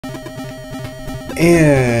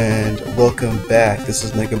And welcome back. This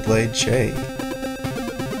is Mega Blade J.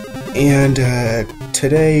 And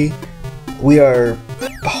today we are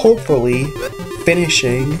hopefully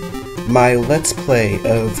finishing my Let's Play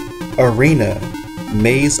of Arena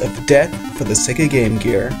Maze of Death for the Sega Game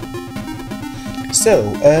Gear. So,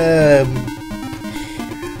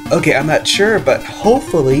 okay, I'm not sure, but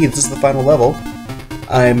hopefully this is the final level.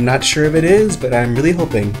 I'm not sure if it is, but I'm really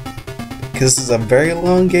hoping. Because this is a very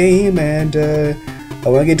long game, and I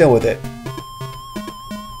want to get done with it.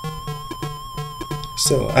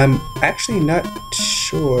 So, I'm actually not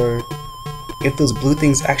sure if those blue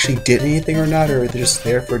things actually did anything or not, or they're just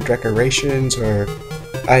there for decorations, or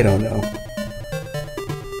I don't know.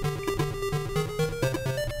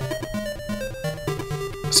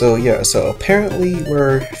 So yeah, so apparently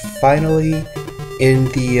we're finally in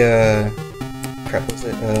the, crap, was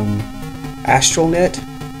it, Astralnet?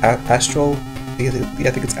 Astral? I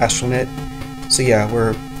think it's Astralnet. So yeah,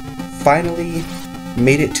 we're finally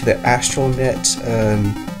made it to the Astralnet,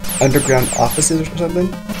 underground offices or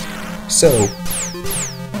something. So,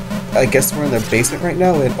 I guess we're in the basement right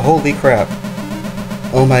now, and holy crap.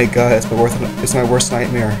 Oh my god, it's my worst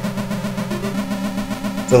nightmare.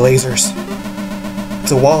 The lasers.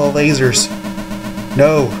 It's a wall of lasers.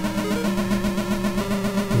 No.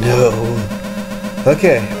 No.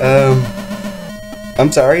 Okay,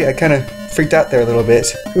 I'm sorry, I kinda freaked out there a little bit.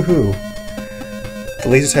 Woohoo. The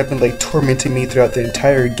lasers have been like tormenting me throughout the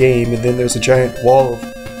entire game, and then there's a giant wall of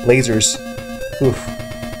lasers. Oof.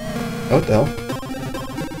 What the hell?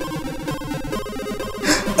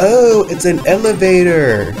 Oh, it's an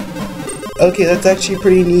elevator! Okay, that's actually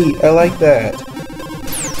pretty neat. I like that.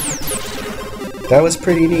 That was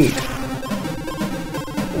pretty neat.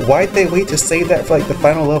 Why'd they wait to save that for like the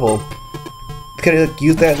final level? They could've like,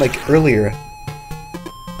 used that like earlier.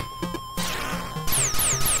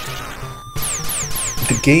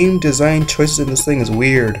 The game design choices in this thing is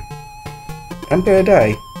weird. I'm gonna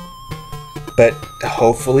die. But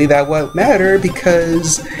hopefully that won't matter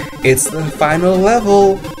because it's the final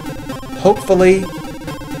level. Hopefully.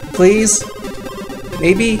 Please?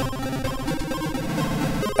 Maybe?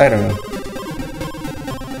 I don't know.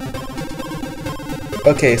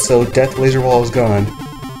 Okay, so Death Laser Wall is gone.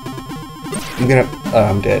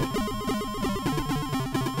 I'm dead.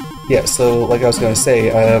 Yeah, so like I was gonna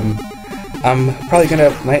say, I'm probably gonna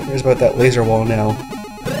have nightmares about that laser wall now.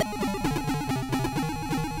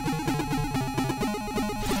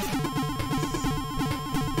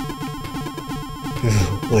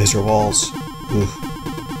 Ugh, laser walls. Ugh.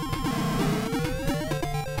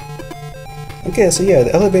 Okay, so yeah,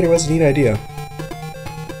 the elevator was a neat idea.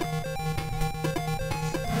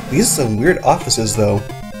 These are some weird offices, though.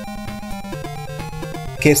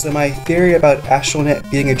 Okay, so my theory about Astralnet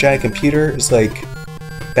being a giant computer is like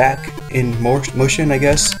back in motion, I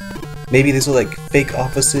guess. Maybe these are like fake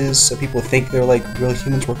offices, so people think they're like real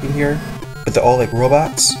humans working here, but they're all like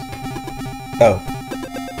robots. Oh.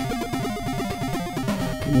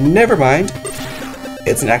 Never mind.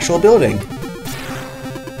 It's an actual building.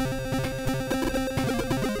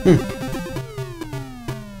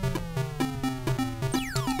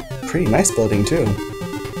 Pretty nice building, too.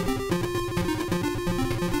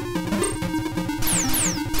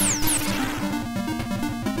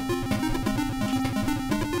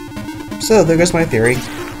 So, there goes my theory.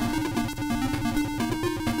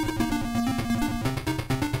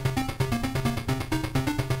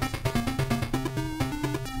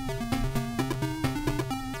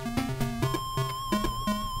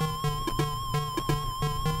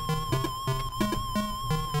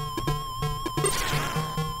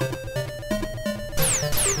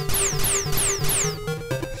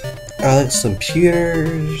 I like some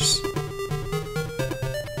computers.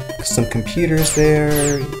 Some computers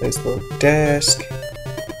there. Nice little desk.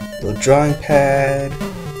 Little drawing pad.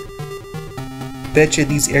 Betcha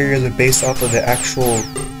these areas are based off of the actual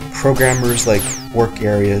programmers' like work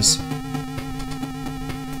areas.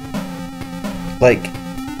 Like,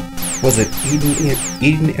 was it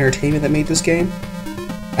Eden Entertainment that made this game?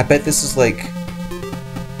 I bet this is like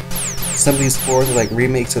some of these floors are like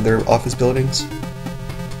remakes of their office buildings.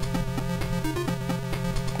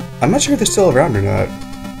 I'm not sure if they're still around or not.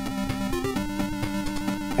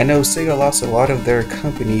 I know Sega lost a lot of their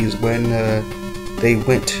companies when they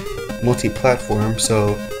went multi-platform,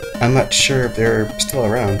 so I'm not sure if they're still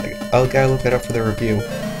around. I'll gotta look that up for the review.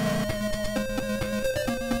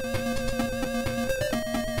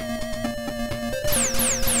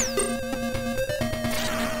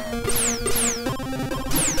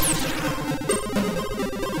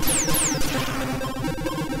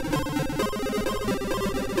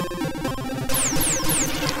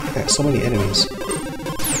 Yeah, so many enemies.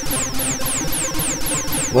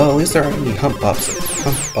 Well, at least there aren't any at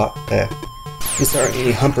least there aren't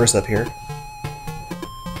any humpers up here.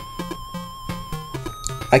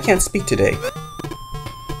 I can't speak today.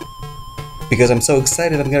 Because I'm so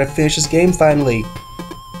excited I'm gonna finish this game finally.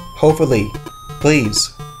 Hopefully.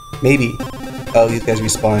 Please. Maybe. Oh, these guys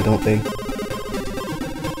respawn, don't they?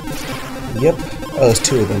 Yep. Oh, there's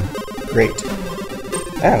two of them. Great.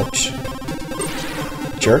 Ouch.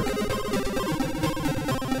 Jerk.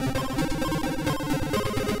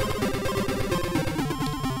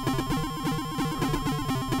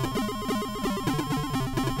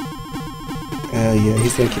 Yeah,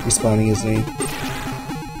 he's gonna keep respawning, isn't he?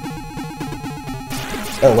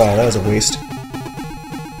 Oh wow, that was a waste.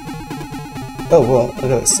 Oh well, I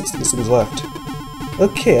got 60 seconds left.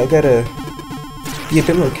 Okay, I gotta be a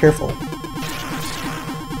bit more careful.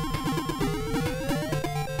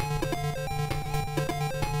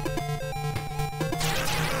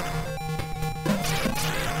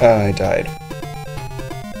 I died.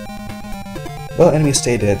 Well, enemies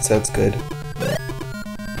stay dead, so that's good.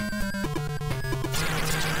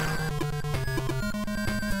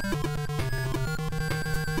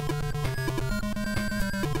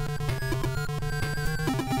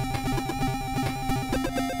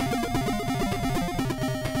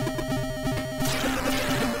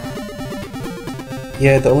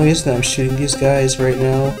 Yeah, the only reason I'm shooting these guys right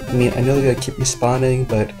now, I mean, I know they're gonna keep respawning,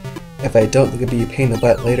 but if I don't, they're gonna be a pain in the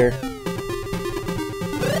butt later.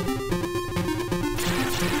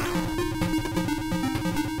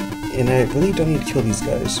 And I really don't need to kill these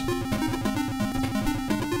guys.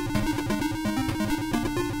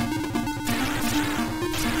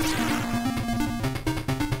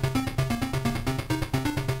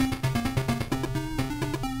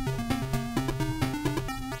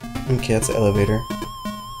 Okay, that's the elevator.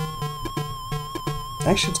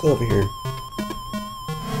 Actually, let's go over here.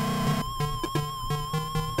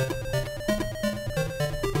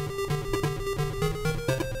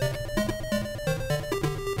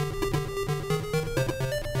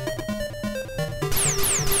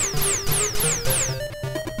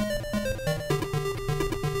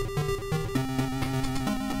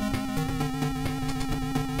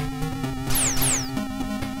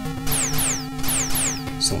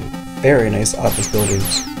 Some very nice office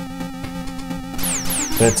buildings.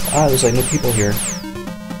 But it's odd, there's like no people here.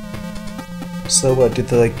 So what, did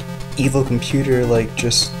the like evil computer like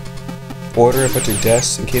just order a bunch of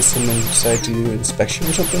desks in case someone decided to do an inspection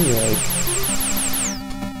or something?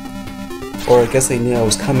 Or I guess they knew I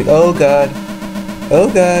was coming. Oh god! Oh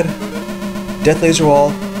god! Death laser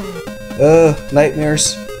wall!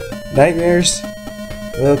 Nightmares! Nightmares!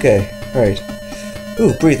 Okay, alright.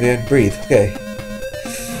 Ooh, breathe man, breathe, okay.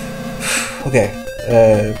 Okay,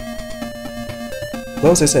 what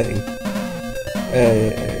was I saying?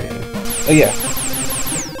 Oh yeah.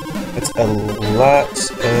 That's a lot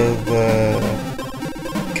of,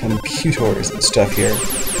 computers and stuff here.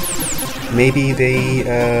 Maybe they,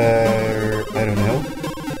 I don't know,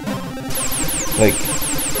 like,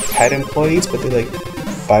 had employees, but they, like,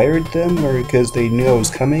 fired them, or because they knew I was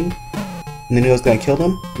coming, and they knew I was gonna kill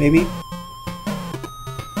them, maybe?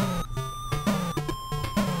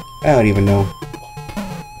 I don't even know.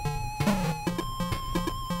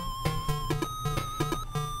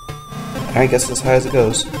 I guess that's as high as it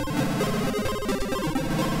goes.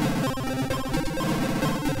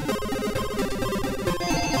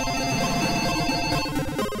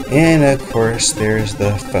 And of course, there's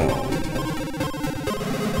the phone.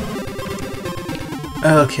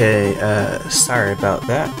 Okay, sorry about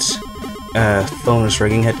that. Phone was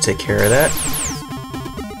ringing, had to take care of that.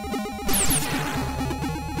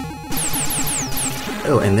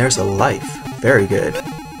 Oh, and there's a life. Very good.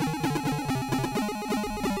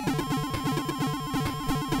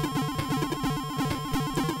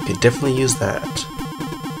 Could definitely use that.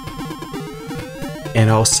 And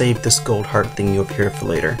I'll save this gold heart thingy over here for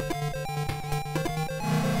later.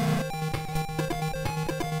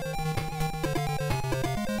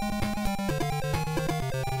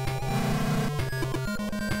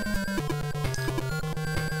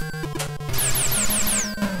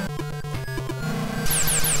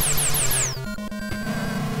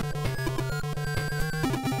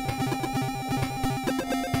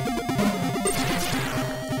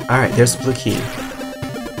 Alright, there's the blue key.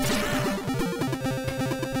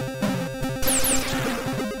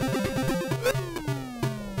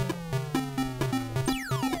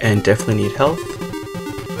 And definitely need health.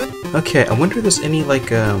 Okay, I wonder if there's any,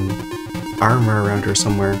 like, armor around here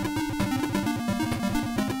somewhere.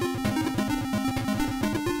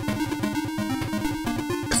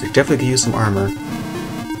 Because I definitely could use some armor.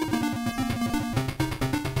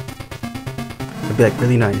 be like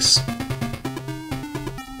really nice.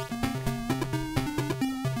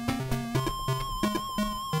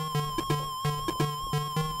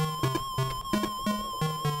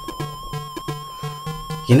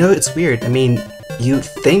 You know, it's weird. I mean, you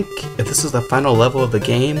think if this is the final level of the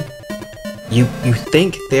game, you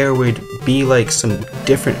think there would be like some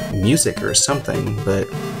different music or something, but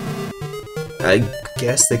I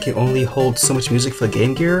guess they can only hold so much music for the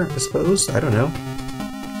Game Gear, I suppose? I don't know.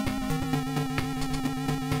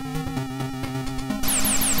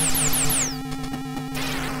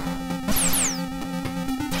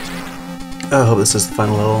 I hope this is the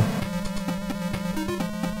final level.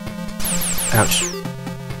 Ouch.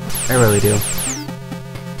 I really do.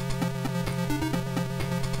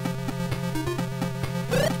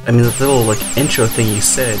 I mean, the little like intro thing you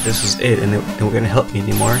said, this is it, and it weren't gonna help me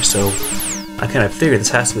anymore, so I kind of figured this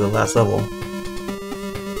has to be the last level.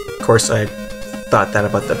 Of course, I thought that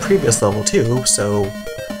about the previous level too, so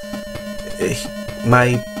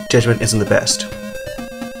my judgment isn't the best.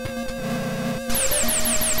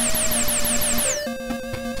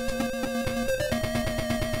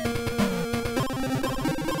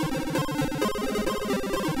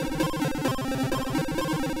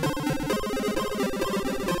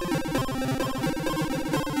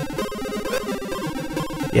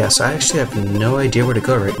 Yeah, so I actually have no idea where to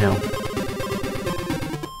go right now.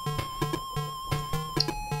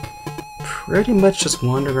 Pretty much just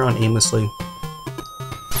wander around aimlessly.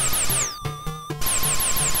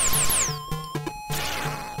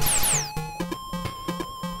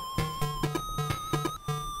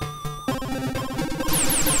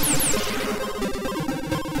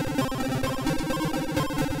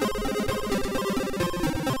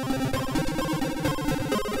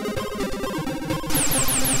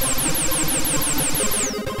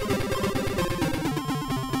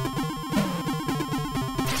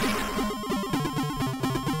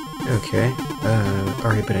 Okay,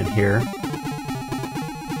 already been in here.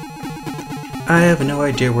 I have no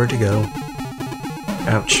idea where to go.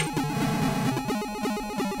 Ouch.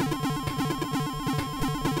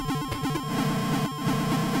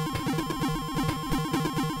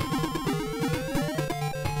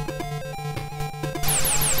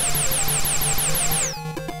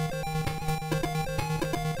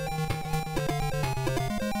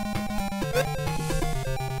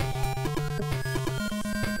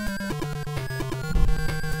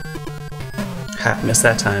 Ha, missed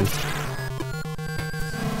that time.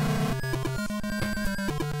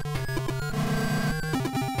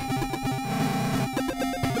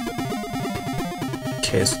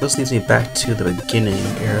 Okay, so this leads me back to the beginning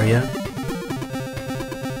area.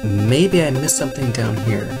 Maybe I missed something down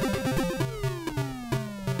here.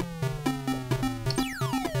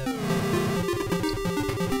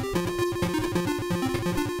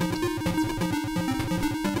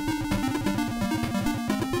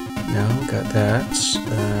 No, got that.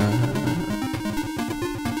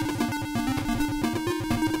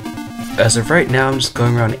 As of right now, I'm just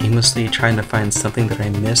going around aimlessly trying to find something that I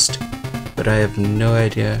missed, but I have no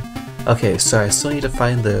idea. Okay, so I still need to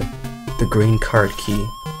find the green card key.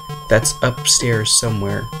 That's upstairs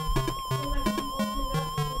somewhere.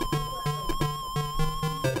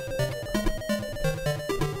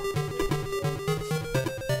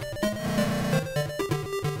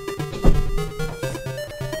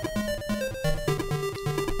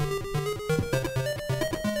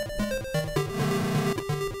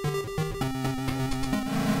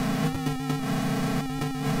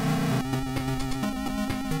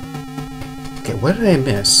 Okay, what did I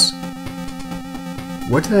miss?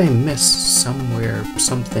 Where did I miss somewhere,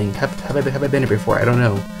 something? Have I been here before? I don't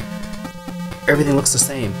know. Everything looks the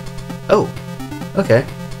same. Oh, okay.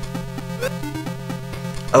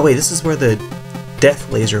 Oh wait, this is where the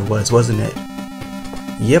death laser was, wasn't it?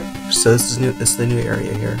 Yep, so this is new. This is the new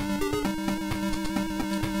area here.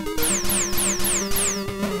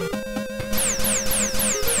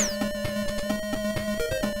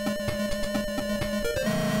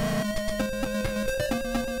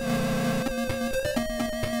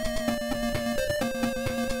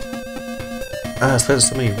 Ah, so there's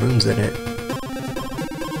so many rooms in it.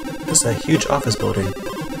 This is a huge office building.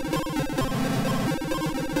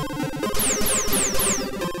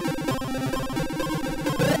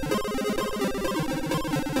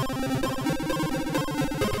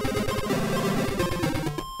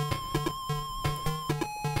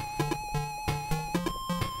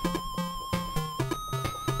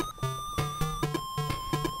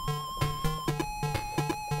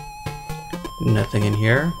 Nothing in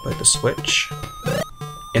here but the switch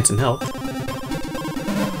and some health.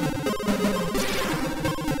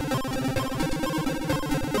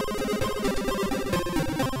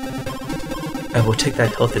 I will take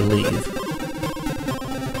that health and leave.